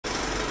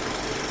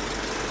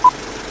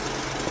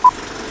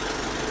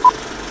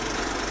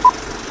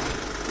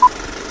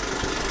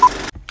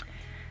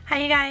Hi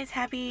you guys,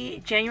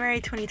 happy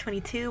January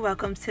 2022.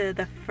 Welcome to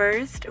the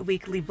first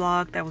weekly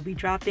vlog that will be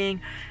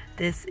dropping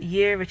this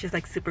year, which is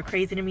like super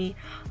crazy to me.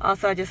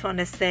 Also, I just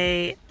wanted to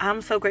say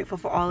I'm so grateful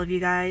for all of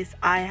you guys.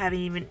 I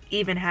haven't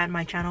even had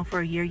my channel for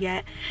a year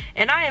yet,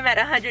 and I am at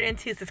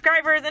 102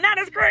 subscribers, and that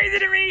is crazy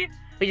to me.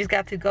 We just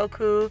got to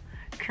Goku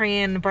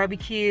Korean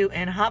barbecue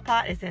and hot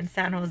pot. It's in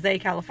San Jose,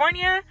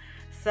 California.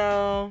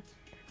 So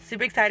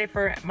super excited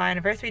for my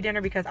anniversary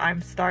dinner because I'm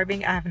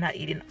starving. I have not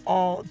eaten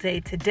all day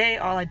today.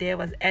 All I did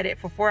was edit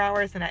for 4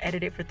 hours, and I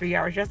edited for 3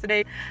 hours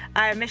yesterday.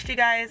 I missed you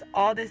guys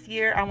all this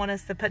year. I want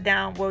us to put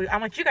down, well, I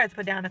want you guys to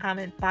put down in the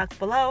comment box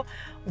below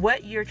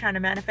what you're trying to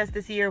manifest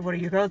this year. What are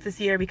your goals this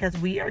year? Because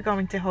we are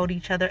going to hold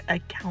each other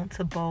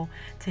accountable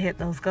to hit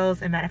those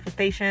goals and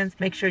manifestations.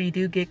 Make sure you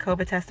do get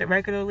COVID tested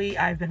regularly.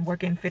 I've been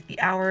working 50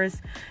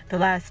 hours the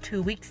last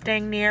 2 weeks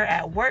dang near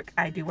at work.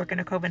 I do work in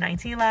a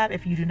COVID-19 lab,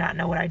 if you do not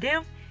know what I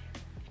do.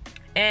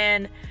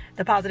 And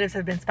the positives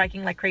have been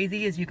spiking like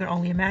crazy, as you can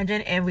only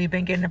imagine, and we've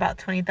been getting about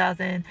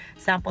 20,000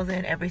 samples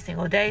in every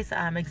single day. So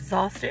I'm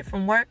exhausted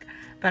from work,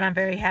 but I'm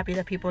very happy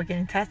that people are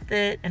getting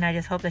tested, and I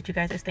just hope that you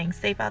guys are staying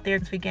safe out there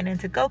as we get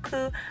into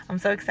Goku. I'm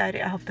so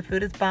excited. I hope the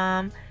food is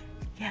bomb.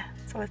 Yeah,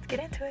 so let's get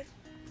into it.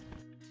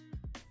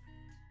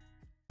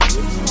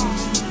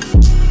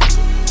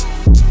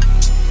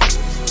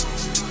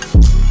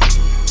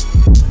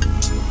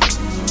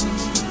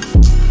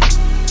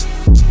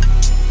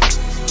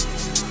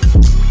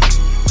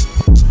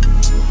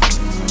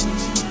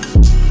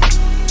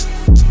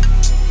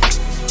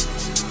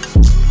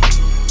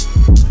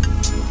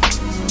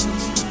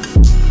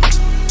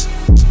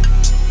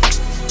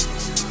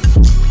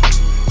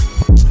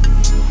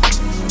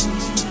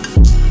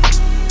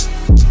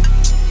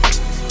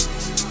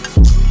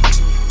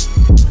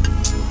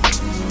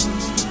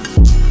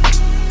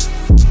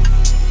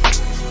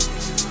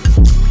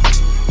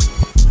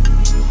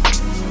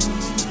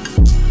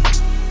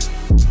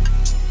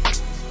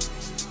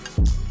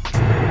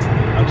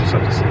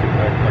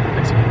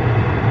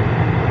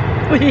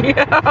 Yo!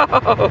 What are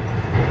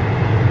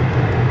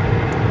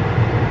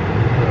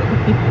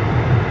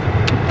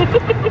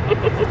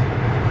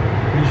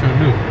you trying to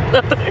do?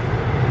 Nothing.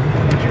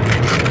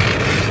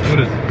 What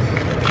is this?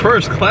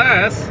 First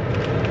class?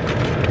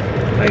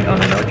 Are you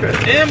on an trip?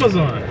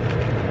 Amazon.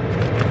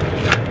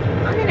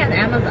 I think that's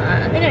Amazon.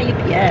 I think that's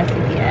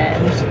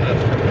UPS. What's that?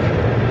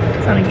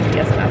 It's on a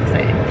UPS, I'm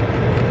saying.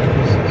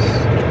 What's this?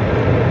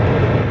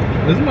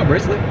 This is my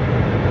bracelet?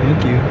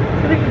 Thank you. I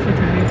think it's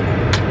retired.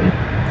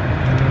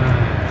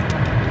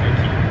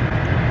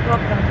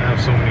 Welcome. I have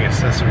so many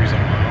accessories on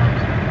my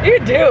arms. You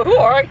do? Who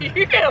are you?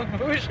 You're kind of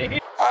bougie.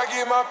 I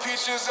get my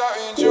peaches out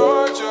in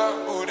Georgia,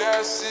 ooh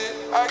that's it.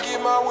 I get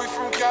my weed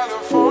from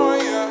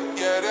California,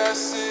 yeah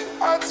that's it.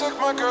 I took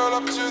my girl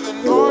up to the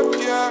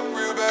north, yeah,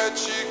 real bad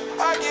chick.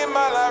 I get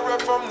my light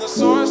right from the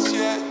source,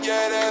 yeah,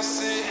 yeah that's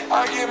it.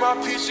 I get my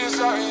peaches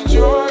out in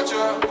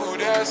Georgia, ooh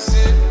that's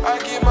it. I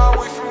get my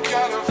weed from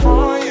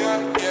California,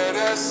 yeah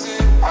that's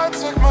it. I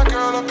took my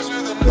girl up to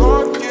the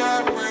north,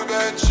 yeah, real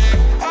bad chick.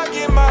 I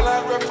get my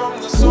light right from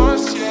the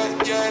source, yeah,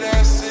 yeah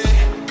that's it.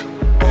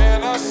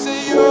 And I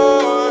say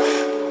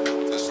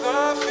there's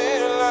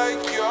nothing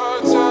like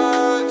your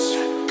touch.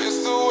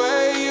 It's the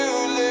way you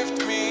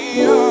lift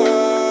me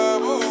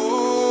up,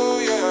 ooh,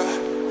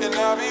 yeah. And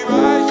I'll be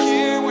right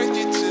here with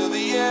you till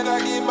the end. I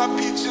get my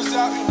peaches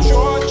out in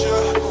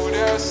Georgia, ooh,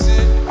 that's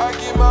it. I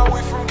get my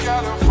weed from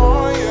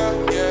California,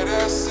 yeah,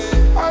 that's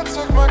it. I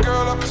took my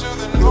girl up to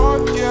the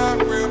north, yeah,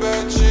 real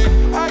bad chick.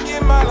 I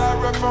get my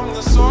light right from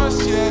the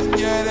source, yeah,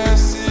 yeah,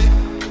 that's it.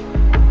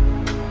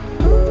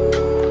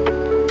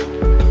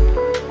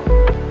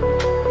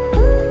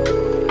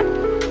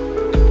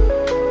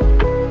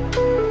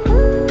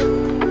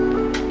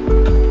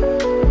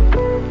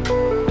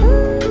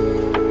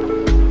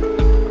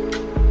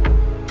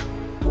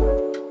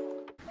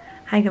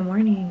 Hi, good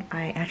morning.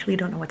 I actually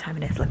don't know what time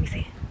it is. Let me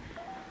see.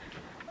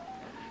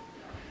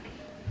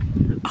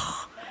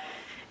 Oh,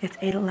 it's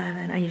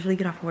 8:11. I usually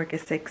get off work at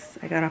 6.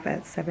 I got off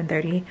at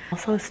 7:30.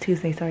 Also, it's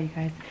Tuesday. Sorry, you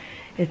guys.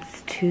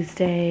 It's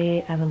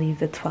Tuesday, I believe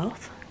the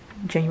 12th.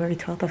 January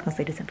 12th. I was going to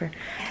say December.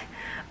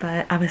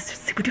 But I was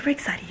super duper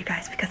excited, you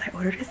guys, because I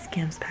ordered a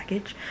Skims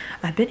package.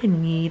 I've been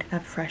in need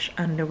of fresh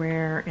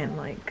underwear and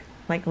like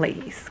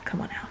ladies, come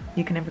on now,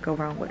 you can never go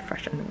wrong with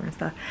fresh underwear and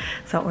stuff.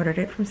 So I ordered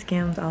it from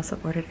Skims. I also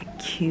ordered a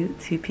cute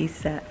 2-piece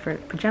set for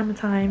pajama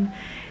time,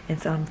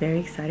 and so I'm very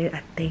excited.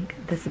 I think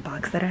this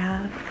box that I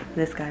have,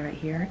 this guy right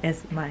here,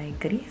 is my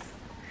goodies.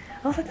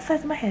 Oh, it's like the size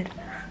of my head.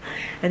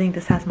 I think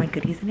this has my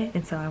goodies in it,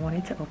 and so I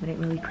wanted to open it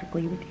really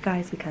quickly with you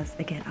guys because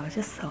again, I was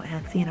just so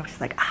antsy, and I was just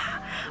like,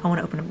 I want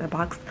to open up the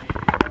box.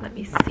 Let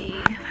me see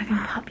if I can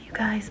pop you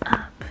guys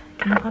up.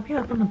 Can I pop you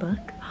up on the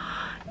book?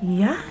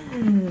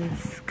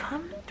 Yes,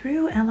 come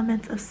through,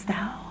 elements of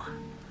style.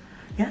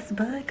 Yes,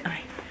 book. All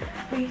right,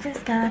 we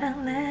just got a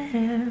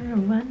letter,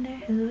 wonder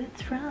who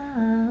it's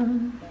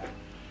from.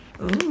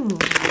 Ooh,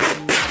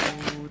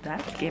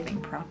 that's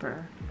giving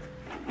proper.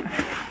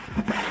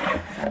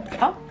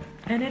 Oh,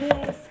 and it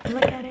is.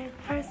 Look at it.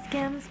 Our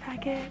Skims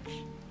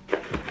package.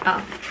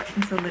 Oh,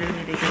 and so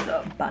literally they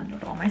just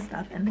bundled all my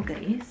stuff and the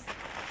goodies.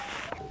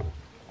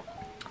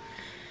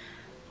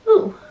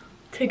 Ooh,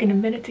 taking a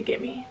minute to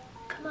get me.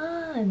 Come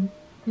on.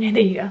 Yeah,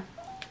 there you go.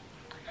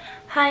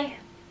 Hi.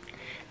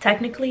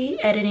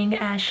 Technically editing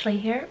Ashley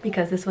here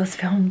because this was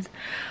filmed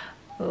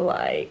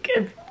like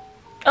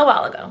a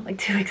while ago, like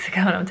 2 weeks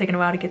ago, and I'm taking a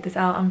while to get this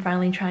out. I'm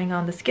finally trying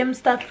on the Skims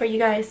stuff for you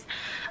guys.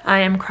 I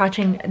am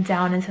crouching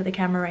down into the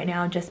camera right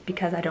now just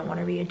because I don't want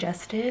to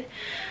readjust it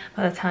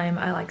by the time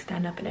I like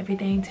stand up and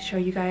everything to show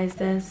you guys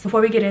this.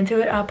 Before we get into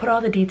it, I'll put all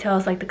the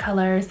details like the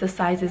colors, the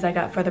sizes I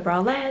got for the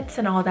bralettes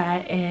and all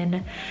that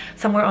in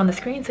somewhere on the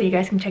screen so you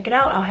guys can check it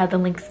out. I'll have the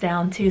links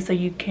down too so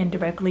you can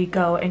directly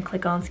go and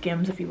click on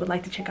Skims if you would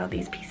like to check out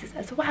these pieces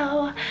as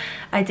well.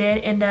 I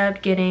did end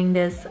up getting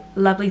this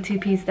lovely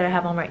two-piece that I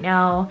have on right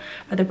now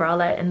for the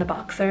bralette and the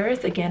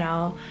boxers. Again,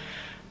 I'll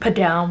put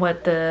down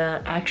what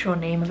the actual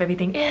name of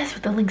everything is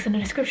with the links in the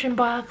description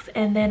box.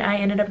 And then I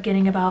ended up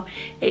getting about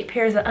 8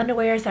 pairs of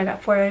underwear. So I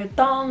got 4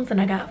 thongs and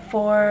I got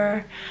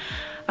 4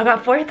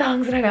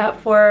 thongs and I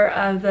got 4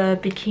 of the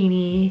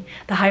bikini,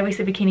 the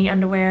high-waisted bikini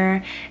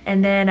underwear.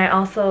 And then I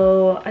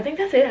also, I think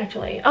that's it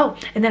actually. Oh,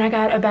 and then I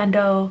got a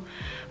bandeau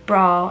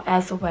bra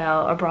as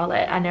well, a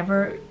bralette. I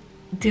never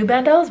do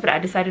bandeaus, but I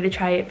decided to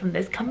try it from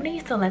this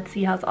company. So let's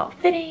see how it's all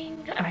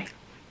fitting. All right.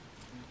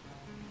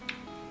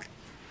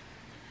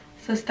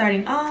 So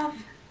starting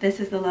off,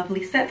 this is the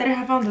lovely set that I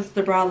have on. This is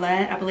the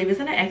bralette. I believe it's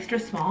in an extra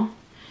small.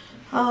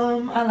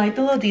 I like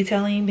the little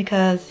detailing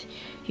because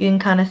you can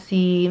kind of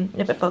see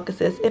if it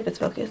focuses, if it's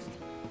focused.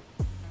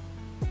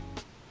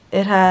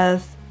 It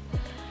has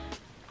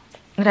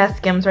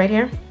Skims right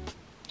here.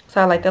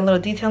 So I like that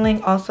little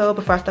detailing. Also,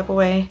 before I step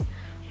away,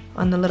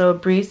 on the little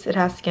briefs, it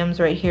has Skims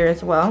right here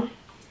as well.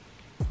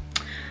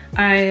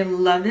 I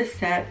love this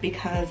set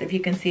because if you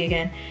can see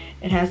again,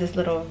 it has this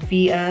little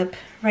V up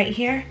right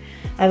here.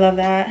 I love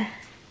that.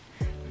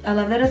 I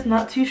love that it's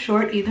not too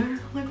short either.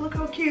 Like, look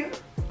how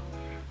cute.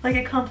 Like,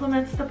 it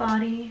complements the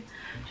body.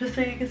 Just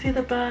so you can see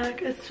the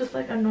back. It's just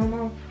like a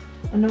normal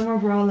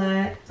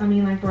bralette. I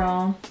mean, like,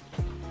 bra.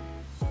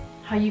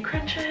 How you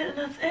crunch it and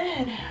that's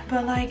it.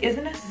 But like,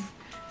 isn't this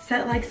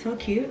set like so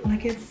cute?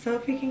 Like, it's so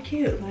freaking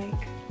cute.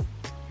 Like,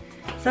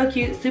 so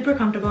cute, super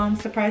comfortable. I'm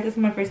surprised this is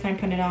my first time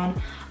putting it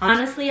on.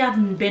 Honestly,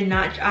 I've been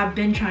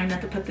trying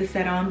not to put this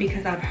set on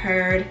because I've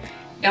heard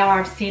or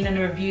I've seen in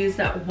the reviews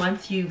that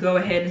once you go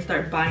ahead and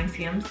start buying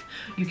Skims,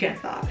 you can't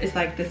stop. It's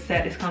like this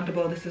set is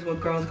comfortable. This is what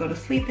girls go to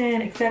sleep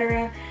in,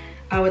 etc.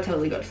 I would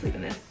totally go to sleep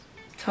in this.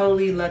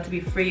 Totally love to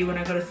be free when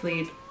I go to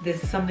sleep.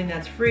 This is something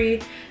that's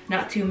free,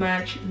 not too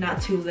much,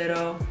 not too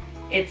little.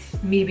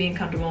 It's me being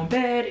comfortable in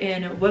bed.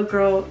 And what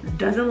girl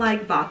doesn't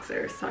like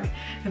boxers? Sorry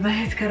if my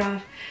head's cut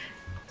off.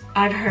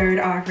 I've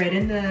read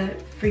in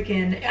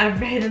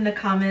the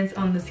comments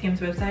on the Skims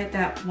website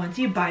that once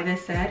you buy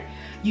this set,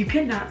 you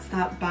cannot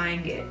stop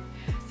buying it.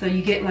 So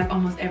you get like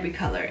almost every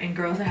color, and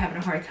girls are having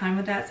a hard time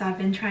with that. So I've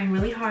been trying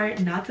really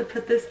hard not to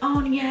put this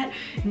on yet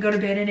and go to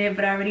bed in it,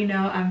 but I already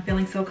know I'm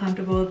feeling so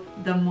comfortable.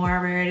 The more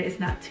I wear it, it's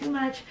not too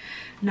much,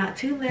 not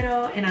too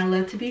little, and I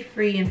love to be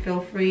free and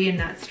feel free and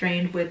not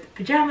strained with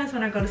pajamas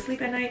when I go to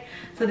sleep at night.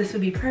 So this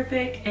would be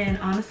perfect. And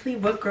honestly,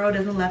 what girl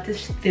doesn't love to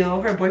steal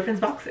her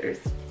boyfriend's boxers?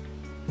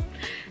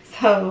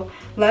 So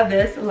love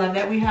this. Love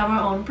that we have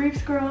our own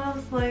briefs,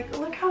 girls. Like,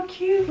 look how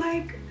cute.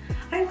 Like,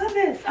 I love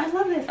this. I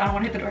love this. I don't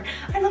want to hit the door.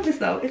 I love this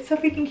though. It's so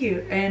freaking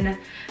cute. And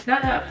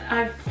now that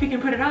I've freaking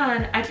put it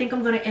on, I think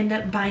I'm going to end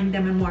up buying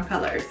them in more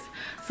colors.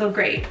 So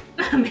great.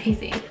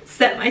 Amazing.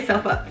 Set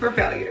myself up for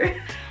failure.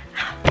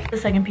 The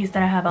second piece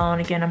that I have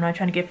on, again, I'm not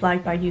trying to get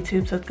flagged by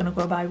YouTube, so it's gonna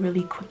go by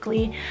really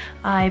quickly.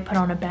 I put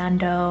on a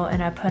bandeau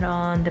and I put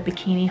on the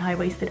bikini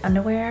high-waisted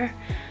underwear.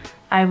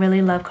 I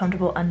really love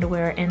comfortable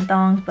underwear in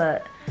thongs,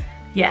 but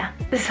yeah,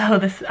 so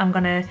this, I'm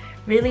gonna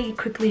really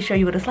quickly show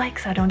you what it's like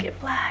so I don't get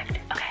flagged.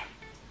 Okay.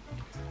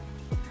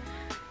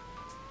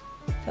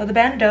 So the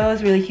bandeau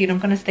is really cute. I'm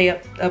gonna stay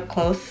up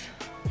close.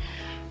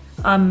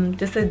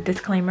 Just a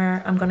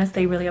disclaimer, I'm gonna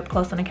stay really up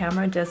close on the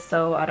camera just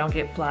so I don't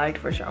get flagged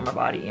for showing my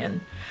body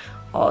and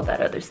all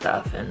that other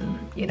stuff, and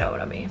you know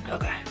what I mean.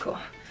 Okay, cool.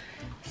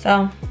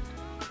 So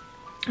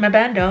my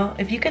bandeau,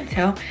 if you can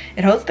tell,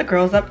 it holds the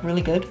girls up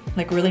really good,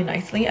 like really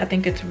nicely. I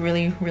think it's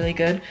really, really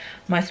good.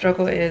 My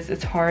struggle is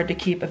it's hard to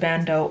keep a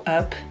bandeau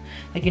up,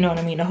 like, you know what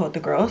I mean, to hold the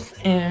girls.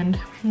 And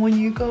when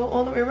you go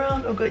all the way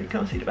around, oh good, you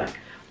can't see the back.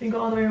 When you go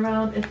all the way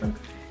around, it's like,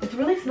 it's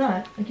really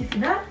snug. Like, you see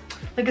that?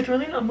 Like, it's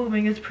really not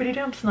moving. It's pretty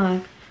damn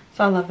snug.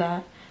 So I love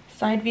that.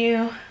 Side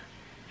view.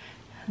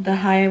 The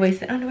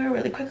high-waisted underwear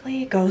really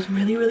quickly goes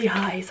really, really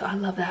high. So I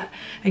love that.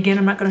 Again,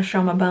 I'm not going to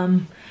show my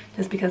bum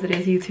just because it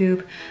is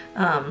YouTube.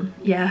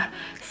 Yeah.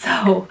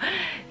 So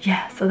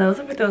those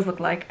are what those look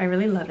like. I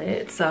really love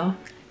it. So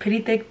pretty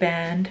thick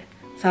band.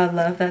 So I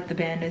love that the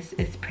band is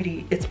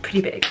pretty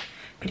big.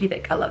 Pretty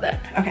thick. I love that.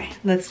 Okay,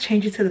 let's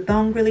change it to the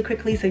thong really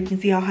quickly so you can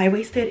see how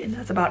high-waisted, and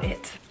that's about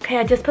it. Okay,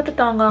 I just put the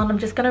thong on. I'm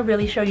just gonna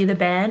really show you the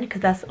band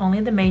because that's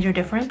only the major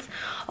difference.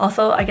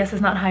 Also, I guess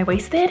it's not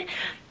high-waisted.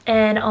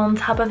 And on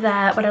top of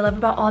that, what I love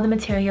about all the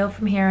material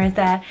from here is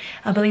that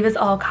I believe it's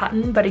all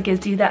cotton, but it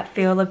gives you that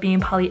feel of being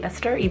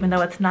polyester, even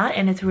though it's not,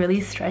 and it's really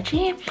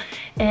stretchy.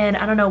 And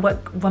I don't know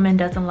what woman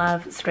doesn't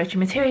love stretchy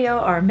material,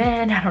 or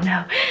men, I don't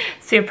know.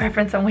 It's your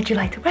preference on what you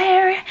like to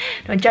wear.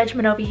 No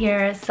judgment over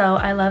here. So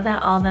I love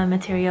that all the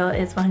material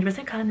is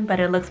 100% cotton, but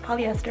it looks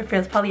polyester,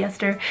 feels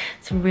polyester.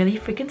 It's really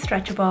freaking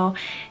stretchable.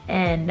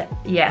 And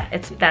yeah,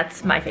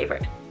 that's my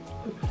favorite.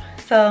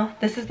 So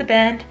this is the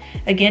band.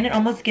 Again, it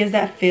almost gives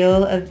that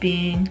feel of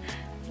being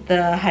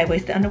the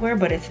high-waisted underwear,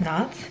 but it's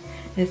not.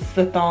 It's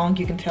the thong,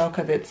 you can tell,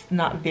 because it's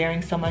not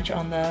varying so much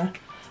on the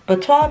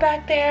boutoir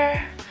back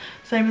there.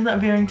 So it's not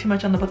varying too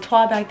much on the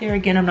boutoir back there.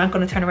 Again, I'm not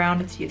going to turn around,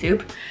 it's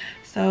YouTube.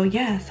 So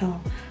yeah, so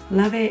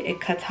love it.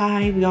 It cuts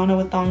high. We all know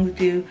what thongs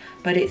do,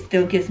 but it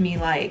still gives me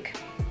like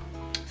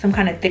some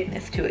kind of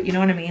thickness to it. You know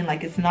what I mean?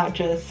 Like it's not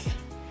just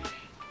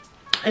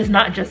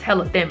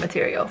hella thin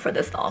material for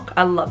this thong.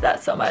 I love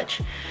that so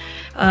much.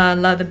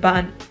 Love the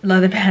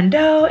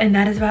bandeau, and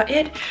that is about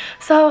it.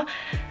 So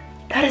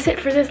that is it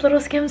for this little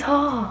Skims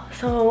haul.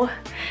 So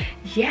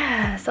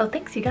yeah, so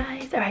thanks you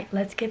guys. All right,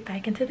 let's get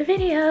back into the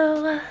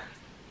video.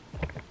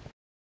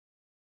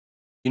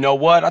 You know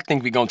what? I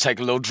think we're gonna take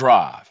a little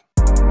drive.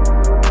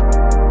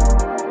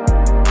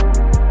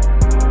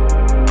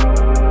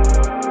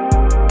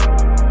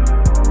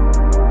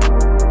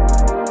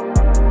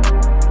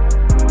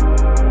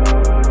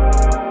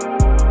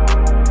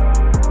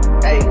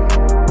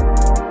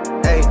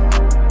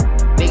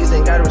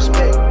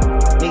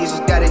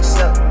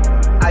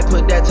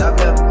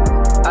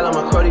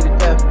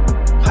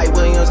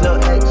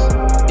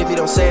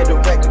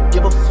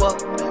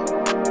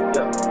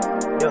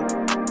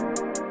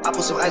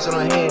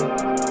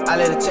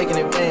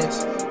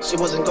 She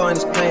wasn't going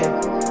as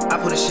planned. I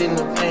put her shit in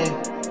the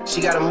van.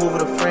 She gotta move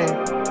with a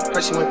friend.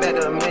 First she went back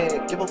to a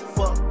man. Give a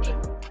fuck.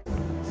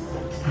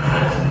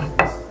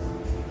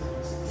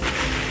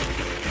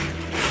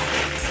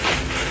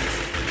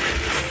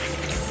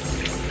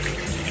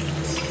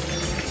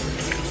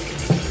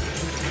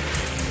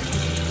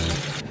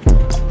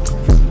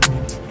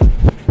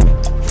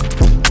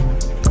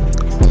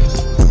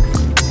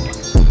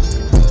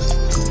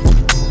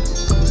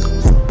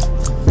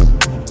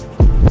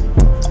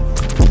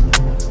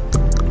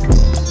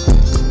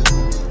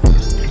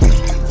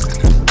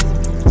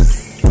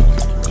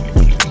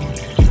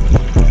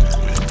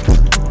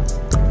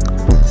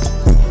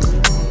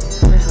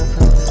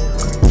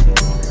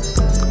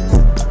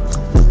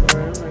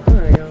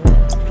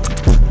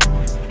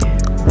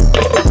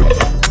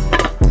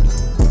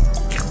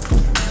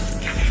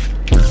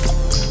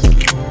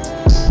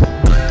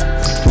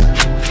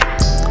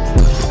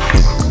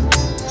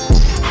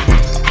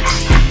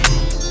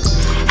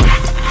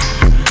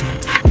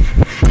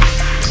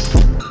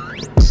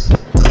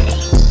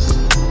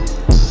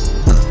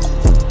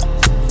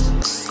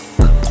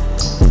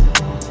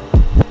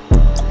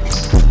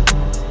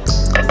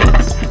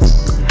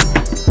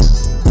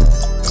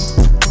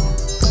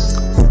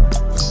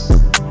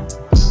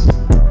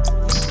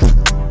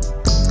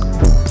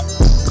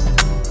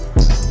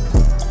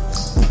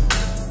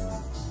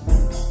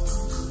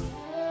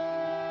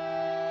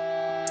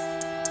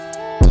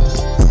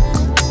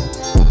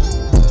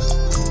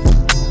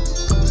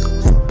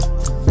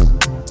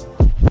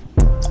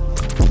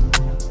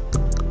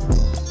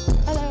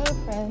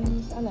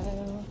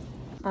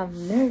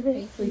 I'm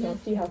nervous. We're gonna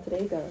see how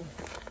today goes.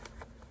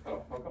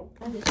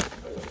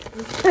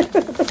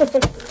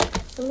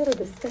 A little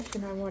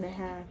discussion I want to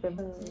have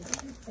about,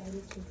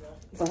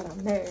 but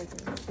I'm nervous.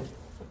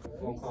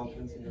 More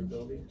confidence in your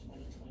ability.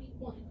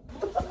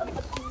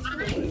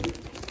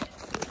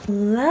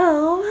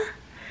 Hello.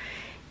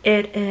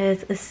 It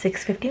is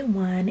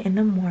 6:51 in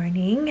the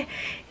morning.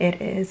 It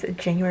is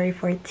January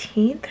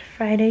 14th,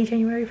 Friday,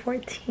 January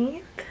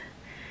 14th.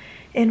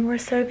 And we're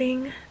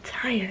serving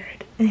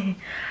tired.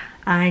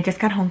 I just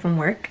got home from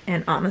work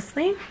and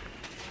honestly,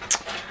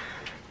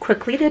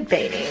 quickly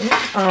debating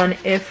on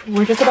if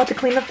we're just about to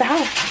clean up the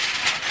house.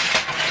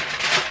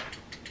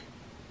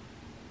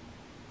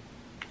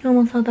 I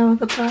almost thought that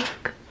was a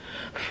bug.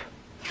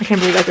 I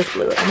can't believe I just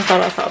blew it. I almost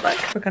thought I saw a bug.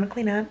 We're gonna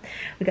clean up.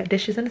 We got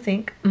dishes in the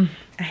sink.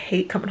 I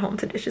hate coming home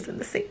to dishes in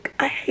the sink.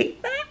 I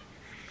hate that.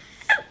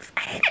 I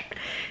hate it.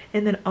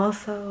 And then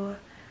also,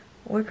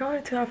 we're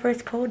going to our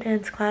first pole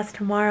dance class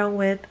tomorrow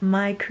with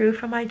my crew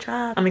from my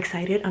job. I'm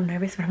excited, I'm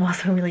nervous, but I'm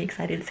also really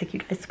excited to take you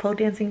guys to pole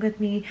dancing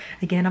with me.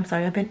 Again, I'm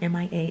sorry I've been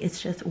MIA.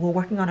 It's just we're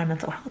working on our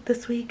mental health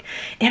this week.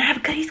 And I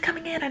have goodies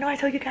coming in. I know I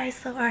told you guys,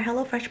 so our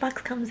HelloFresh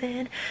box comes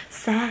in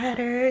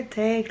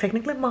Saturday,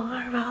 technically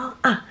tomorrow.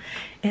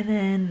 And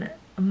then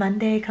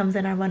Monday comes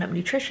in our Run Up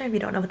Nutrition. If you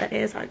don't know what that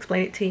is, I'll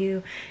explain it to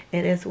you.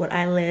 It is what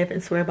I live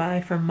and swear by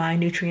for my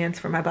nutrients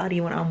for my body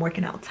when I'm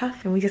working out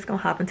tough. And we just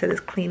gonna hop into this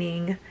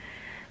cleaning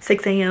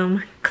 6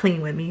 a.m.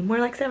 clean with me. More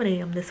like 7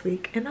 a.m. this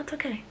week, and that's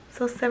okay.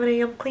 So 7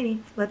 a.m.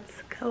 cleaning.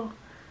 Let's go.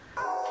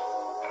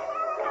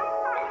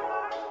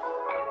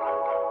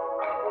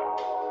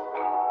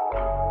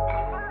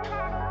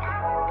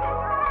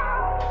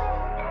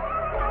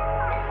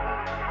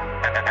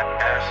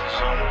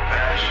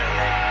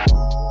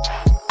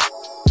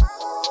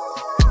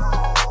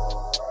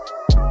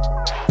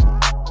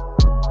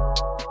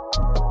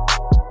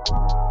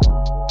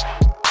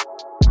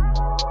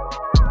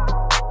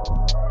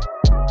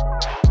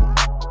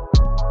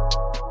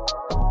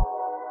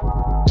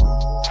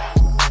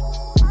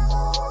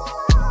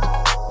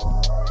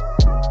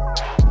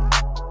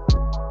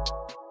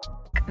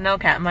 No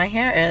cap, my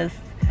hair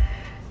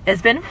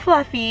it's been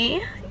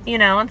fluffy, you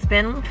know, it's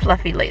been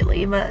fluffy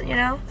lately, but you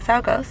know, that's how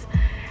it goes.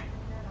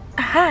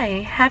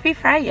 Hi, happy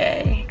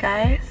Friday,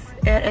 guys.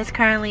 It is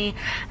currently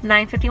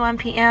 9:51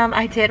 p.m.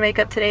 I did wake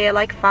up today at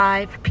like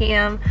 5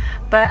 p.m.,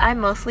 but I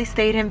mostly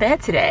stayed in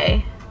bed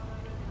today.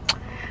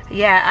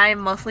 Yeah, I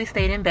mostly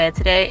stayed in bed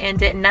today and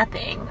did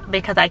nothing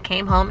because I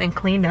came home and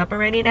cleaned up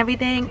already and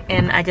everything,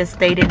 and I just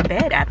stayed in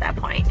bed at that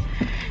point.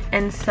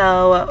 And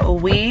so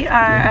we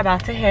are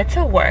about to head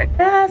to work.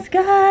 Yes,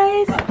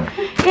 guys.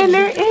 And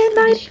they're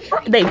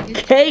N95. They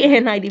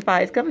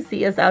KN95s. Come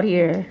see us out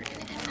here.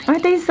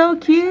 Aren't they so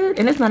cute?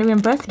 And it's not even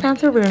breast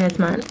cancer awareness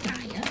month.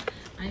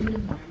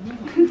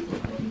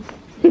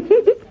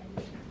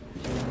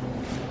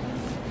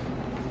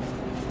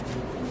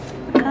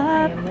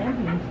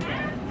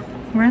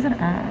 Where's it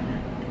at?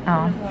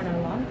 Oh.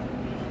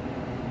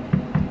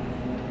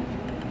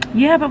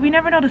 Yeah, but we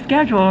never know the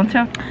schedule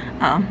until...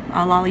 Oh,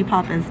 our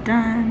lollipop is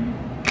done.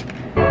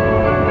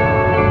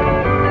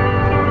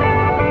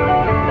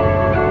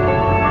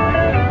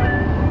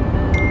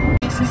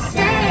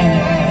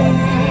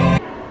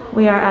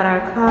 We are at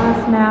our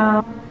class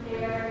now.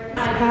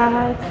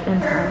 Pads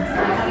and towels.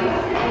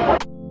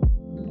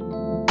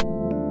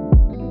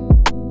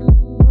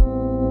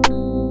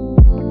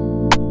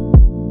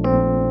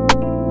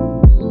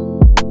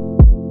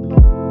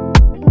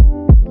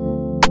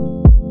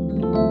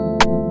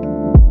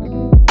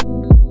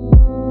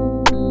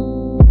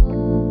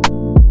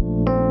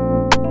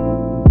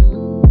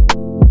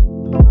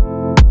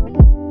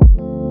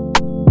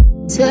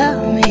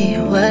 Tell me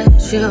what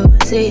you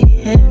see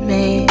in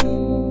me.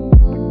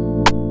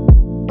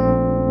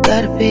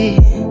 Gotta be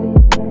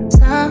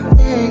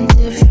something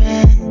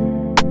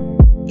different.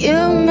 You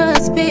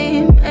must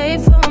be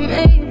made for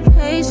me.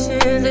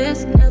 Patience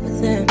is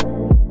everything.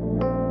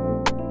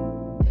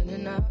 In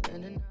and out,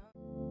 in and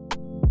out.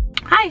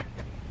 Hi.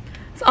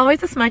 It's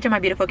always a smudge on my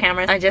beautiful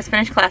camera. I just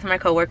finished class with my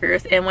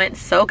coworkers. It went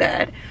so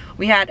good.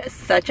 We had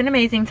such an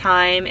amazing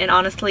time, and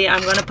honestly,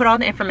 I'm going to put all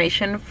the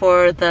information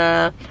for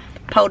the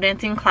pole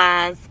dancing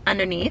class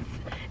underneath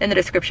in the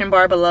description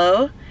bar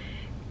below.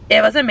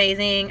 It was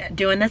amazing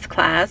doing this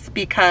class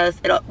because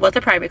it was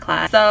a private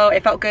class, so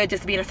it felt good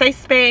just to be in a safe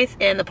space,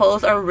 and the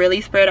poles are really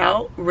spread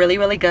out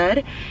really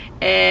good,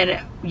 and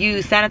you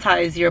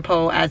sanitize your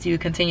pole as you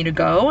continue to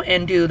go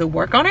and do the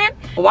work on it.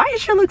 Why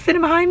is Sherlock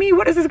sitting behind me?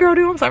 What is this girl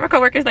doing? I'm sorry, my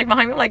coworker's like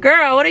behind me. I'm like,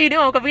 girl, what are you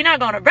doing? Because we're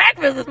not going to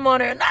breakfast this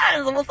morning.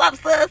 Nah, what's up,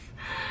 sis?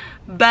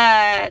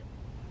 But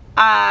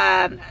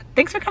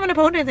thanks for coming to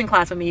pole dancing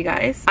class with me, you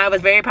guys. I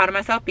was very proud of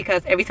myself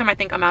because every time I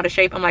think I'm out of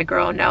shape, I'm like,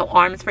 girl, no,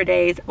 arms for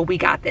days. We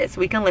got this.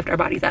 We can lift our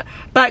bodies up.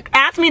 But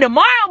ask me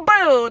tomorrow,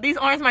 boo, these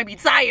arms might be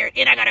tired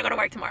and I gotta go to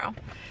work tomorrow.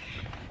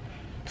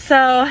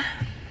 So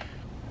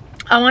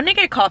I wanted to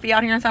get coffee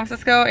out here in San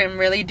Francisco and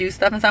really do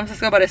stuff in San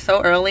Francisco, but it's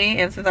so early,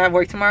 and since I have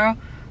work tomorrow,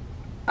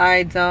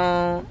 I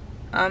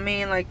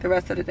mean, like the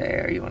rest of the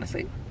day, or you want to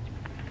sleep?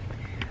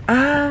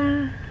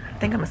 I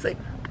think I'm asleep.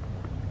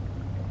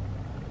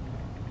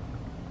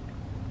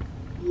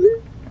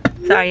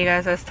 Sorry, you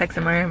guys, I was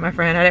texting my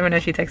friend. I didn't even know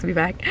she texted me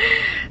back.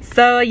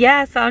 So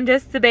yeah, so I'm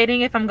just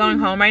debating if I'm going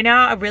home right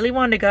now. I really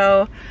wanted to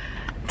go.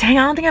 Dang,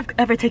 I don't think I've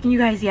ever taken you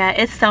guys yet.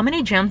 It's so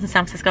many gyms in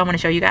San Francisco I want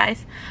to show you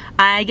guys.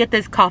 I get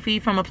this coffee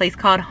from a place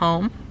called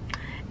Home,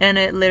 and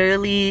it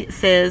literally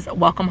says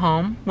welcome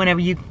home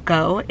whenever you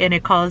go, and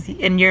it calls you,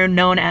 and you're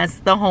known as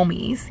the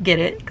homies. Get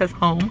it? Because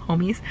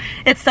homies.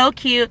 It's so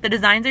cute. The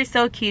designs are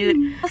so cute.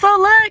 So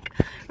look,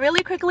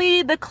 really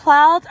quickly, the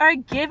clouds are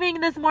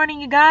giving this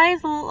morning, you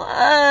guys.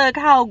 Look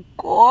how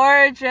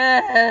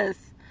gorgeous.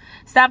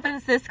 San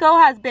Francisco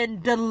has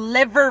been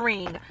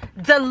delivering.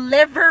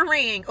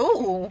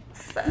 Ooh,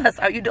 sus,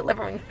 are you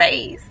delivering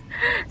face?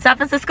 San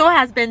Francisco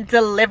has been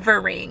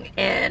delivering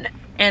in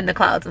the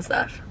clouds and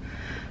stuff.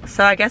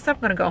 So I guess I'm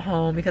gonna go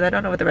home because I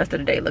don't know what the rest of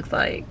the day looks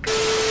like.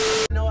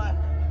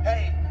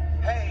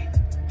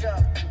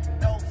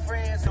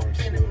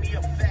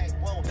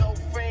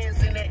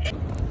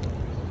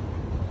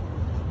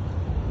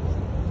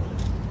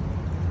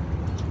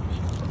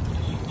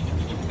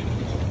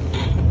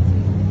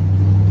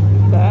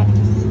 That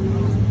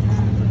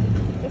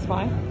it's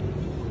fine.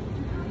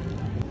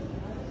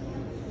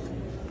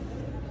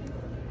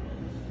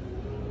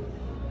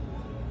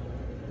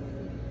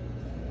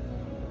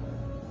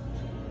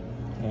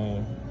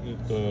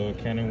 If the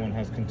Canon one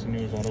has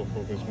continuous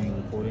autofocus when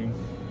recording.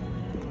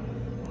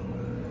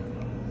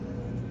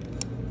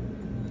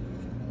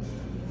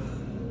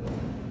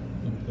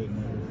 Input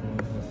microphone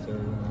has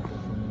stereo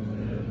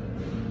microphone.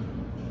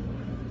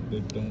 They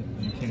don't.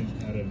 You can't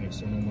add an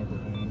external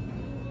microphone.